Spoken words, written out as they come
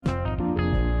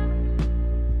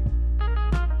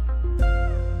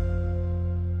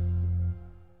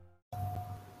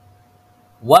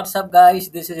What's up, guys?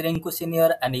 This is Rinku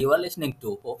Senior, and you are listening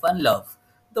to Open Love,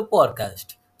 the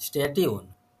podcast. Stay tuned.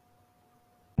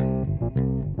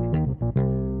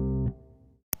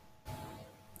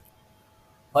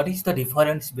 What is the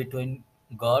difference between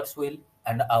God's will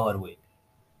and our will?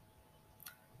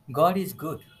 God is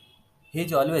good. He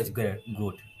is always good.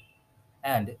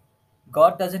 And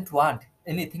God doesn't want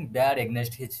anything bad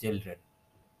against His children.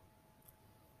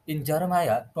 In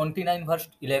Jeremiah 29, verse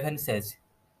 11 says,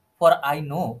 "For I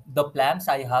know the plans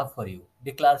I have for you,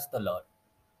 declares the Lord,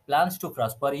 plans to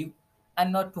prosper you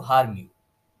and not to harm you,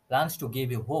 plans to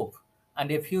give you hope and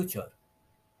a future."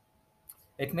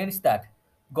 It means that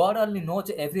God only knows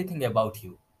everything about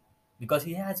you because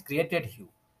He has created you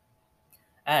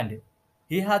and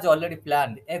He has already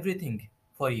planned everything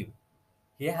for you.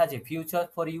 He has a future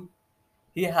for you.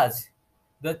 He has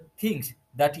the things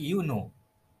that you know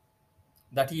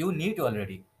that you need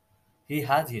already. He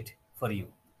has it for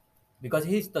you because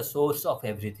He is the source of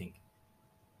everything.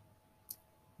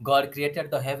 God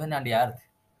created the heaven and the earth.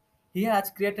 He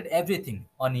has created everything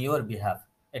on your behalf.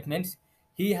 It means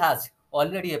He has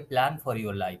already a plan for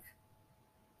your life.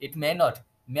 It may not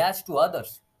match to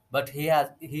others, but he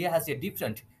has a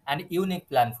different and unique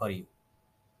plan for you.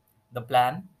 The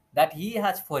plan that he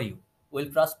has for you will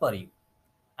prosper you,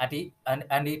 and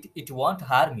it won't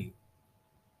harm you.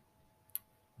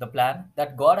 The plan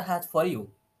that God has for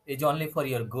you is only for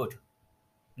your good,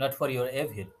 not for your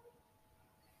evil.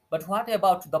 But what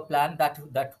about the plan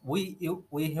that we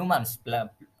humans plan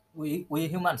we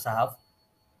humans have?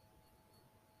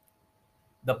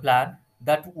 The plan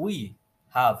that we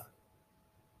have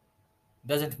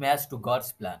doesn't match to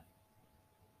God's plan.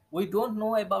 We don't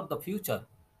know about the future,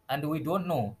 and we don't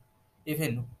know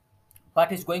even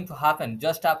what is going to happen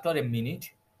just after a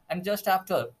minute and just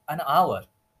after an hour.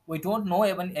 We don't know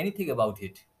even anything about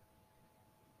it.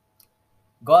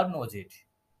 God knows it.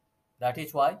 That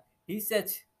is why He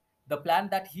says the plan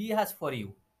that He has for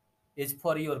you is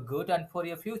for your good and for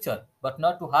your future, but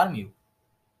not to harm you.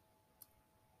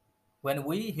 When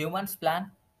we humans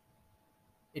plan,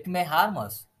 it may harm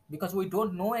us because we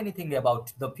don't know anything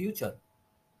about the future.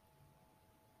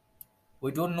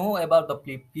 We don't know about the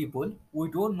people. We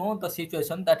don't know the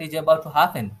situation that is about to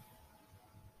happen,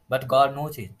 but God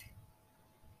knows it.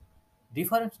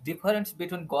 Difference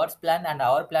between God's plan and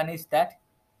our plan is that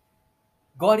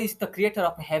God is the creator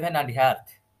of heaven and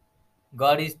earth.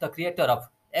 God is the creator of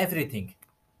everything,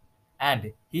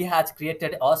 and He has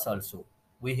created us also.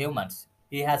 We humans,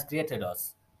 He has created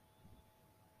us.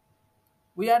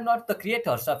 We are not the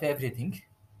creators of everything.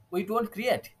 We don't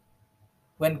create.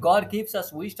 When God gives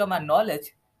us wisdom and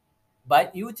knowledge,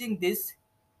 by using this,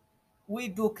 we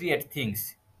do create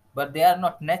things, but they are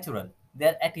not natural. They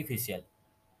are artificial.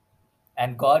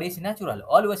 And God is natural,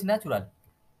 always natural.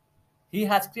 He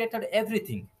has created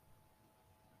everything,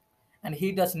 and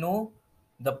He does know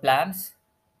the plans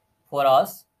for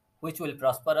us which will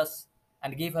prosper us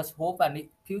and give us hope and a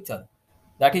future.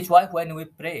 That is why when we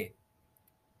pray,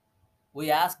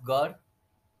 we ask God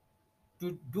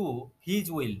to do His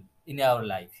will in our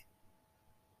life.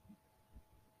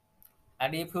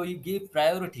 And if we give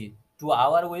priority to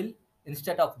our will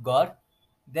instead of God,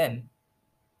 then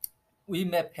we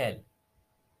may fail.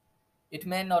 It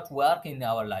may not work in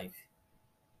our life.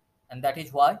 And that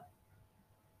is why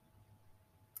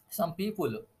some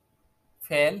people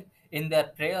fail in their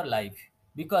prayer life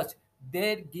because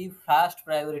they give first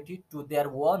priority to their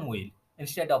own will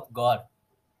instead of God.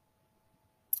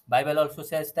 Bible also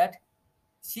says that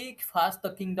seek first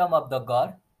the kingdom of the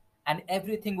God and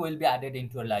everything will be added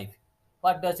into your life.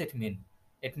 What does it mean?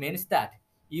 It means that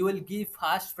you will give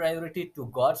first priority to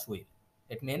God's will.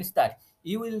 It means that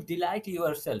you will delight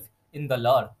yourself in the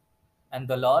Lord, and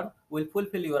the Lord will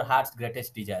fulfill your heart's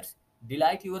greatest desires.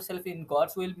 Delight yourself in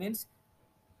God's will means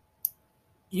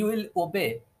you will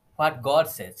obey what God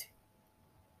says.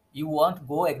 You won't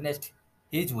go against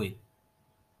His will.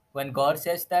 When God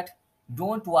says that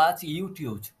don't watch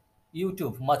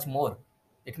YouTube much more,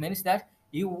 it means that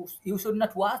you should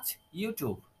not watch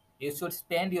YouTube. You should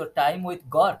spend your time with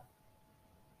God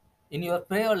in your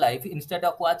prayer life instead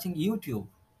of watching YouTube,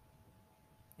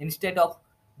 instead of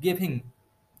giving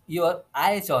your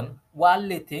eyes on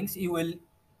worldly things. You will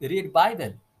read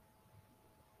Bible.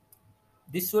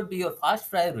 This should be your first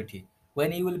priority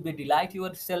when you will be delight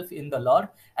yourself in the Lord,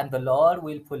 and the Lord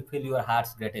will fulfill your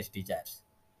heart's greatest desires.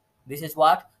 This is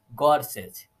what God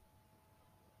says.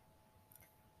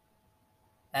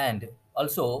 And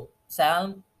also,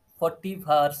 Psalm 40,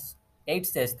 verse 8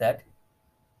 says that,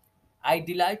 I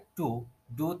delight to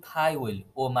do thy will,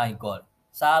 O my God.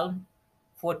 Psalm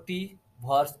 40,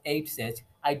 verse 8 says,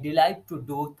 I delight to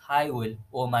do thy will,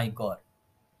 O my God.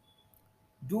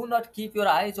 Do not keep your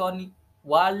eyes on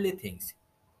worldly things.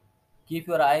 Keep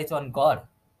your eyes on God,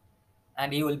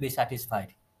 and you will be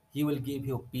satisfied. He will give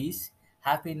you peace,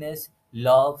 happiness,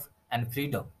 love, and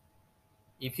freedom.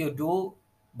 If you do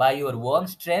by your own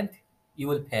strength, you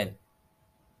will fail.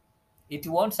 It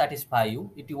won't satisfy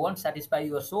you, it won't satisfy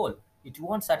your soul, it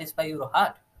won't satisfy your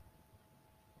heart.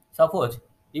 Suppose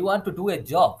you want to do a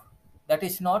job that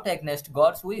is not against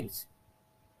God's wills,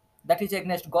 that is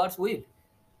against God's will,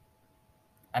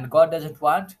 and God doesn't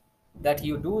want that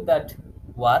you do that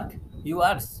work. He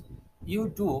wants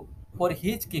you do for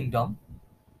His kingdom.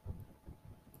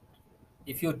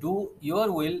 If you do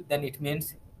your will, then it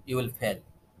means you will fail.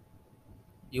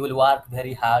 You will work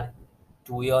very hard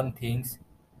to earn things.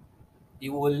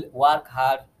 You will work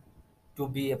hard to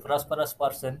be a prosperous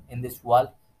person in this world,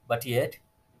 but yet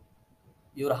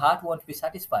your heart won't be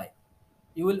satisfied.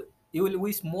 You will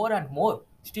wish more and more.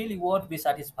 Still, you won't be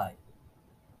satisfied.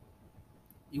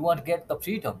 You won't get the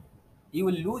freedom. You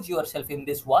will lose yourself in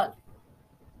this world.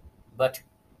 But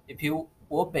if you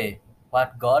obey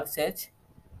what God says,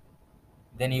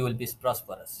 then you will be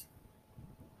prosperous.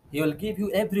 He will give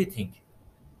you everything.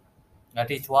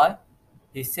 That is why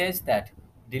He says that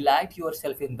delight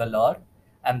yourself in the Lord,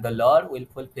 and the Lord will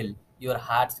fulfill your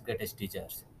heart's greatest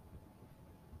desires.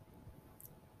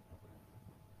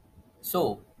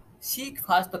 So, seek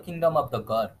first the kingdom of the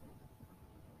God.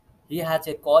 He has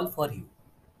a call for you,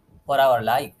 for our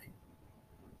life,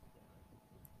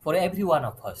 for every one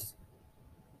of us.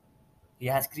 He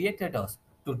has created us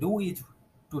to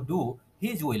do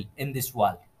his will in this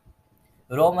world.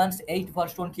 Romans 8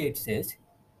 verse 28 says,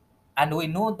 and we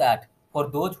know that for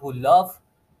those who love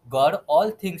God,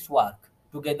 all things work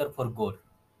together for good.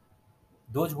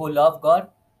 Those who love God,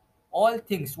 all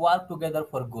things work together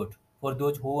for good, for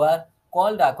those who are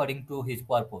called according to His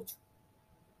purpose.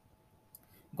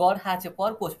 God has a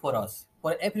purpose for us,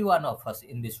 for every one of us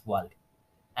in this world,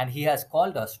 and He has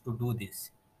called us to do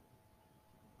this.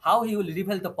 How He will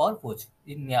reveal the purpose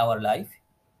in our life?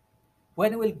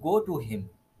 When we will go to Him,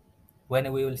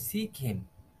 when we will seek Him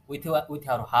with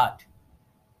our heart,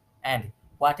 and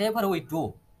whatever we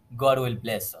do, God will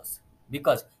bless us.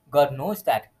 Because God knows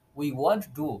that we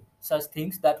won't do such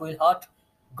things that will hurt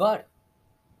God.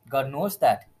 God knows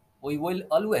that we will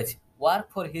always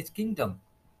work for His kingdom.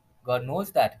 God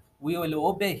knows that we will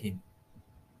obey Him.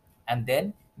 And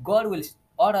then God will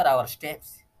order our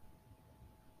steps.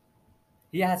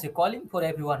 He has a calling for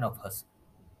every one of us.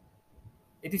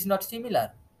 It is not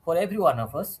similar for every one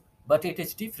of us, but it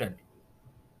is different.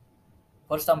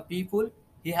 For some people,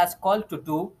 He has called to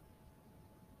do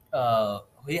uh,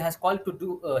 he has called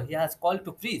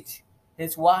to preach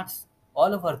his words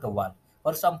all over the world.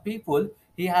 For some people,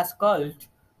 he has called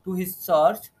to his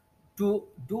church to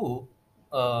do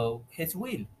his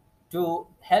will, to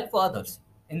help others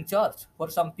in church. For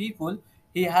some people,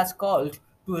 he has called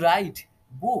to write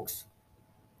books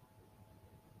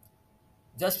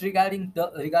just regarding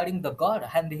the God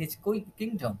and his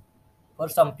kingdom. For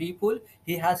some people,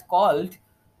 he has called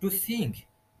to sing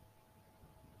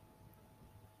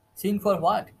for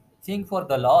what? Sing for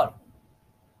the Lord.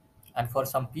 And for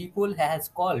some people, he has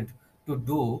called to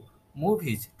do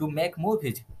movies, to make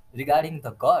movies regarding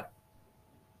the God.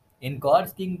 In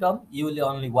God's kingdom, you will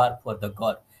only work for the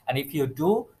God. And if you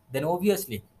do, then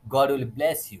obviously God will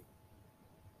bless you.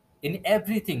 In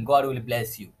everything, God will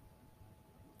bless you.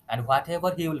 And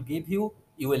whatever He will give you,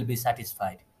 you will be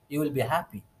satisfied. You will be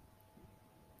happy.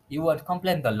 You won't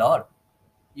complain the Lord.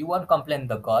 You won't complain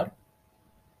the God.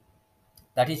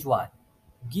 That is why.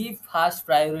 Give first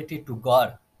priority to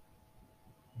God.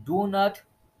 Do not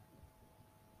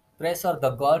pressure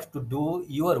the God to do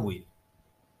your will.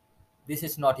 This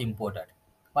is not important.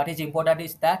 What is important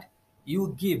is that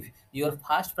you give your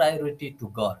first priority to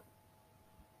God.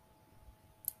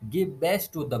 Give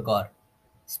best to the God.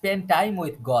 Spend time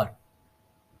with God.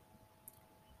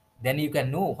 Then you can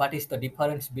know what is the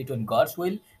difference between God's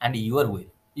will and your will.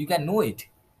 You can know it.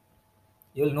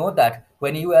 You'll know that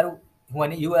when you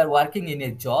are working in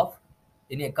a job,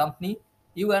 in a company,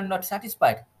 you are not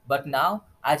satisfied. But now,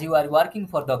 as you are working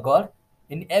for the God,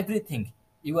 in everything,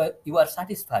 you are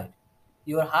satisfied.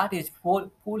 Your heart is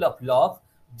full of love,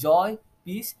 joy,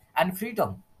 peace, and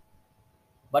freedom.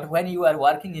 But when you are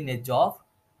working in a job,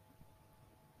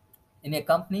 in a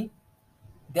company,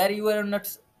 there you are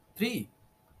not free.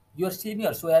 Your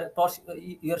seniors were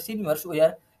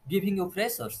giving you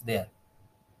pressures there.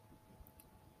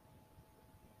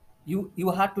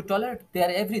 You had to tolerate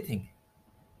their everything.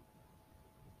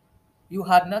 You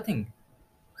had nothing.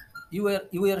 You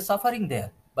were suffering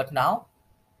there. But now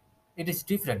it is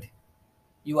different.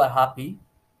 You are happy.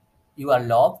 You are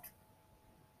loved.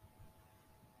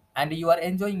 and you are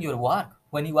enjoying your work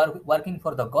when you are working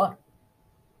for the God.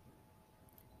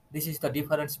 This is the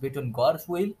difference between God's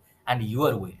will and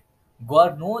your will.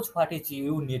 God knows what is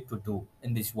you need to do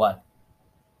in this world.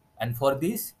 And for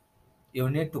this, you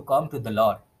need to come to the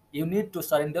Lord. You need to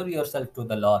surrender yourself to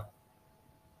the Lord.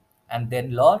 And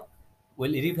then Lord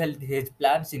will reveal his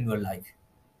plans in your life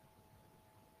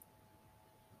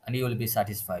and you will be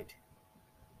satisfied.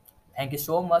 Thank you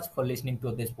so much for listening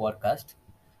to this podcast.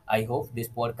 I hope this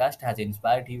podcast has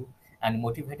inspired you and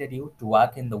motivated you to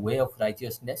walk in the way of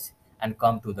righteousness and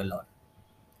come to the Lord.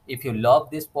 If you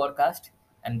love this podcast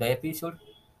and the episode,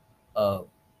 uh,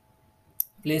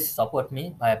 please support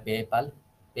me via PayPal.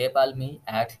 PayPal me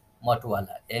at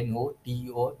Motowala,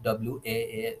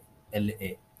 Motowala.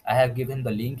 I have given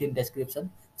the link in description.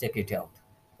 Check it out.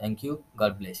 Thank you.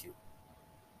 God bless you.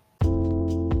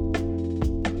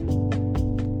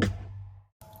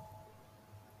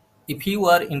 If you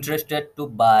are interested to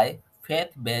buy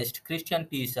faith-based Christian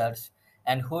t-shirts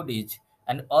and hoodies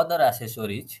and other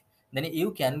accessories, then you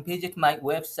can visit my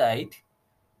website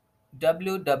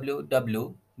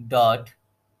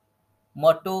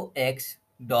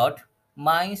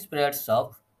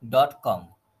www.motox.myspreadshop.com.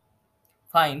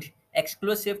 Find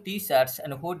exclusive t-shirts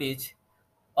and hoodies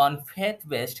on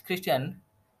faith-based Christian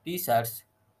t-shirts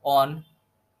on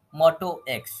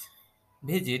MotoX.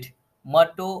 Visit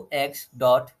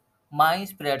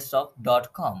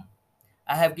motox.myspreadshop.com.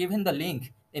 I have given the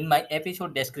link in my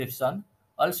episode description.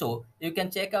 Also, you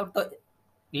can check out the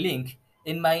link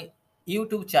in my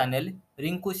YouTube channel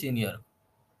Rinku Senior.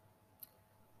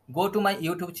 Go to my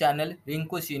YouTube channel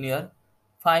Rinku Senior,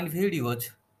 find videos,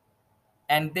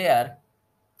 and there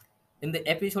in the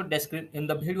in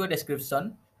the video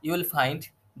description you will find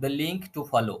the link to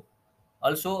follow.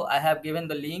 Also, I have given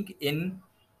the link in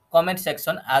comment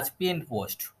section as pinned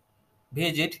post.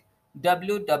 Visit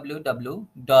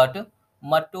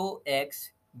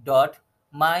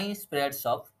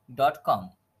www.matox.myspreadshop.com.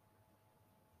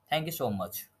 Thank you so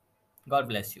much. God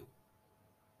bless you.